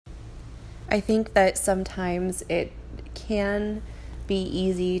I think that sometimes it can be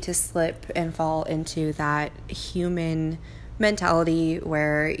easy to slip and fall into that human mentality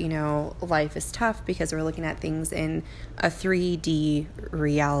where, life is tough because we're looking at things in a 3D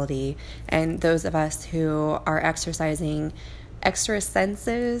reality. And those of us who are exercising extra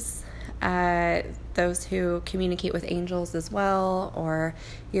senses, those who communicate with angels as well, or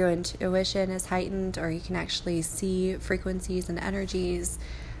your intuition is heightened, or you can actually see frequencies and energies,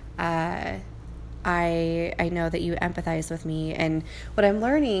 I know that you empathize with me. And what I'm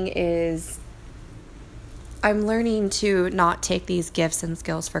learning is I'm learning to not take these gifts and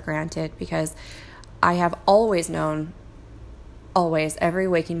skills for granted, because I have always known, every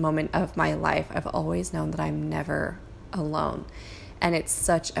waking moment of my life, I've always known that I'm never alone. And it's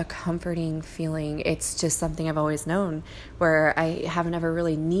such a comforting feeling. It's just something I've always known, where I haven't ever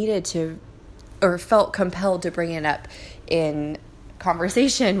really needed to or felt compelled to bring it up in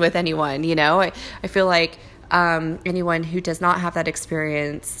conversation with anyone. I feel like anyone who does not have that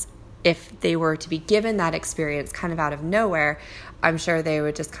experience, if they were to be given that experience kind of out of nowhere, I'm sure they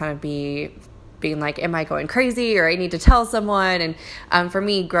would just kind of being like, am I going crazy, or I need to tell someone? And for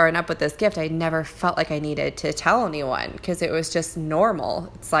me, growing up with this gift, I never felt like I needed to tell anyone, because it was just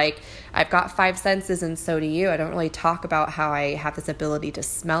normal. It's like, I've got 5 senses and so do you. I don't really talk about how I have this ability to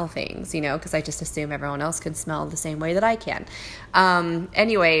smell things, because I just assume everyone else can smell the same way that I can.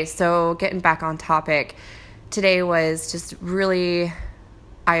 Anyway, so getting back on topic, today was just really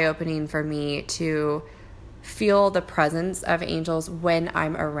eye-opening for me to feel the presence of angels when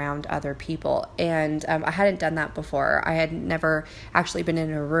I'm around other people. And I hadn't done that before. I had never actually been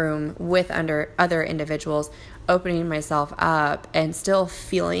in a room with other individuals, opening myself up and still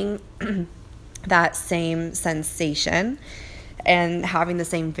feeling that same sensation and having the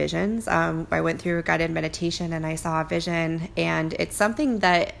same visions. I went through a guided meditation and I saw a vision, and it's something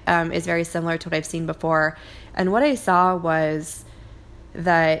that is very similar to what I've seen before. And what I saw was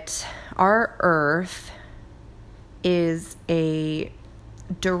that our earth is a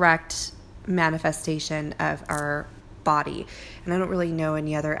direct manifestation of our body. And I don't really know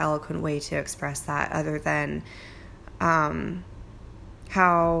any other eloquent way to express that other than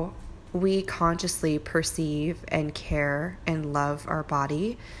how we consciously perceive and care and love our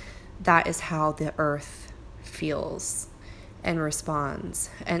body. That is how the earth feels and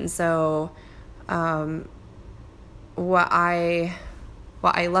responds. And so what I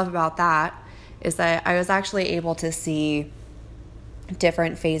love about that is that I was actually able to see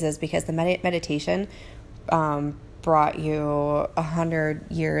different phases, because the meditation brought you 100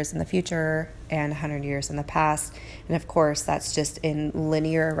 years in the future and 100 years in the past. And of course, that's just in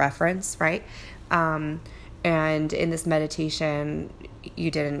linear reference, right? And in this meditation, you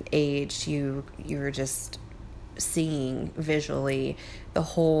didn't age. You were just seeing visually the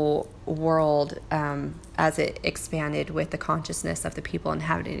whole world as it expanded with the consciousness of the people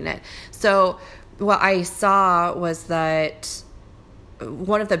inhabiting it. So what I saw was that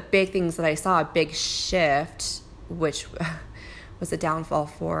one of the big things that I saw, a big shift, which was a downfall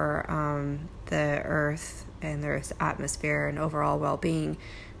for the earth and the earth's atmosphere and overall well-being,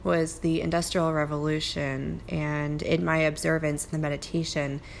 was the Industrial Revolution. And in my observance in the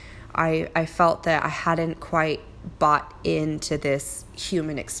meditation, I felt that I hadn't quite bought into this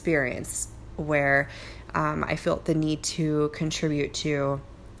human experience where I felt the need to contribute to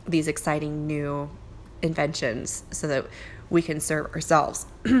these exciting new inventions so that we can serve ourselves.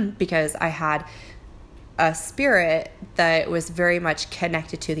 Because I had a spirit that was very much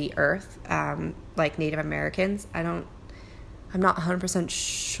connected to the earth, like Native Americans. I'm not 100%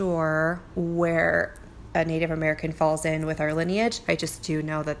 sure where a Native American falls in with our lineage. I just do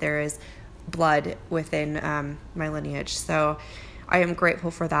know that there is blood within my lineage. So I am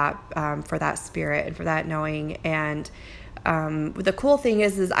grateful for that spirit and for that knowing. And the cool thing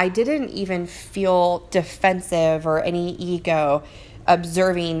is I didn't even feel defensive or any ego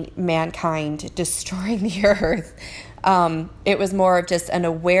observing mankind destroying the earth. It was more of just an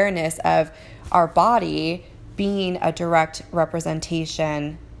awareness of our body being a direct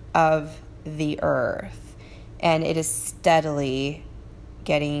representation of the earth. And it is steadily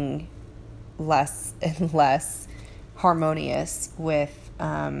getting less and less harmonious with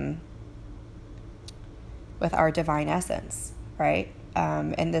our divine essence, right?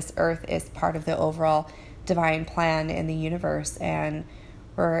 And this earth is part of the overall divine plan in the universe, and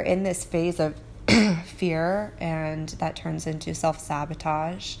we're in this phase of fear, and that turns into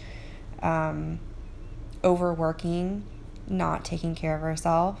self-sabotage, overworking, not taking care of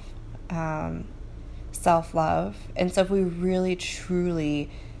ourselves, self-love. And so if we really truly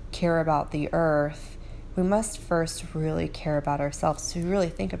care about the earth, we must first really care about ourselves. So really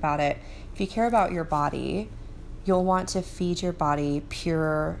think about it. If you care about your body, you'll want to feed your body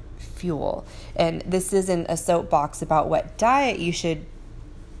pure fuel. And this isn't a soapbox about what diet you should,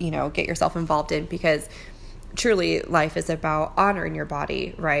 get yourself involved in, because truly life is about honoring your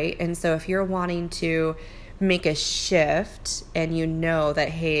body, right? And so if you're wanting to make a shift and you know that,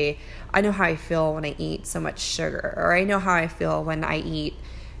 hey, I know how I feel when I eat so much sugar, or I know how I feel when I eat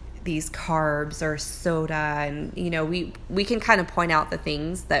these carbs or soda, and we can kind of point out the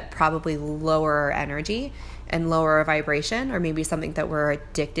things that probably lower our energy and lower our vibration, or maybe something that we're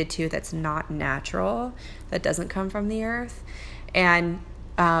addicted to that's not natural, that doesn't come from the earth. And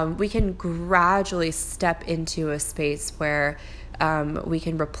we can gradually step into a space where we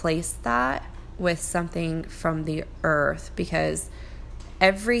can replace that with something from the earth, because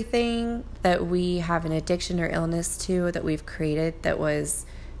everything that we have an addiction or illness to that we've created that was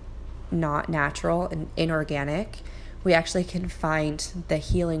not natural and inorganic, we actually can find the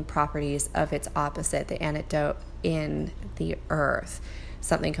healing properties of its opposite, the antidote, in the earth,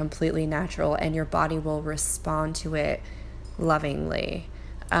 something completely natural, and your body will respond to it lovingly.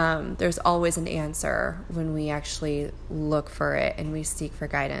 There's always an answer when we actually look for it and we seek for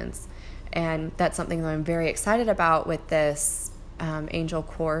guidance. And that's something that I'm very excited about with this angel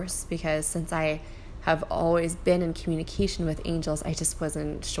course, because since I have always been in communication with angels, I just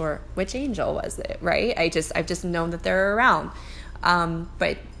wasn't sure which angel was it, right? I've just known that they're around.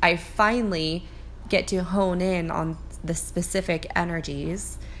 But I finally get to hone in on the specific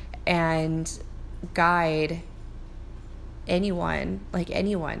energies and guide anyone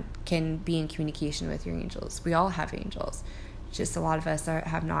can be in communication with your angels. We all have angels. Just a lot of us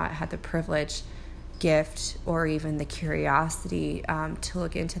have not had the privilege, gift, or even the curiosity to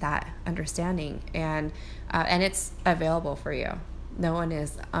look into that understanding, and it's available for you. No one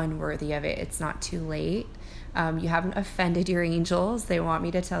is unworthy of it. It's not too late. You haven't offended your angels. They want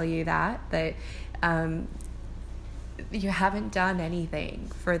me to tell you that you haven't done anything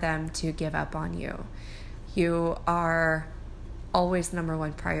for them to give up on you. You are always number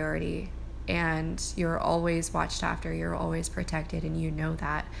one priority, and you're always watched after, you're always protected, and you know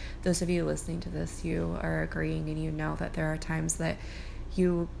that. Those of you listening to this, you are agreeing, and you know that there are times that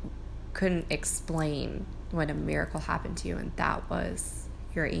you couldn't explain when a miracle happened to you, and that was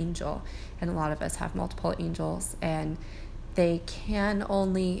your angel. And a lot of us have multiple angels, and they can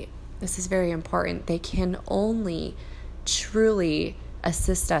only, this is very important, they can only truly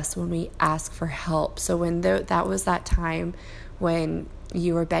assist us when we ask for help. So when that was that time when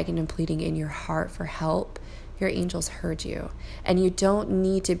you were begging and pleading in your heart for help, your angels heard you. And you don't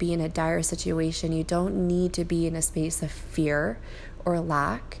need to be in a dire situation. You don't need to be in a space of fear or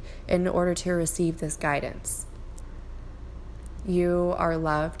lack in order to receive this guidance. You are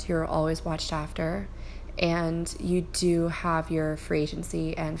loved. You're always watched after. And you do have your free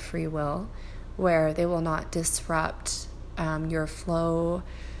agency and free will, where they will not disrupt your flow,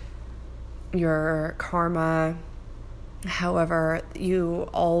 your karma. However, you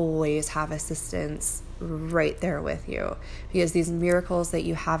always have assistance right there with you, because these miracles that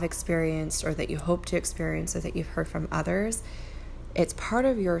you have experienced, or that you hope to experience, or that you've heard from others, it's part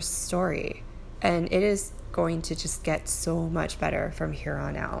of your story, and it is going to just get so much better from here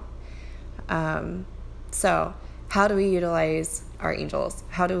on out. So how do we utilize our angels?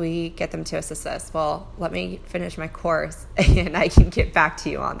 How do we get them to assist us? Well, let me finish my course and I can get back to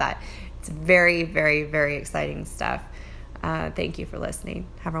you on that. It's very, very, very exciting stuff. Thank you for listening.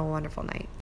 Have a wonderful night.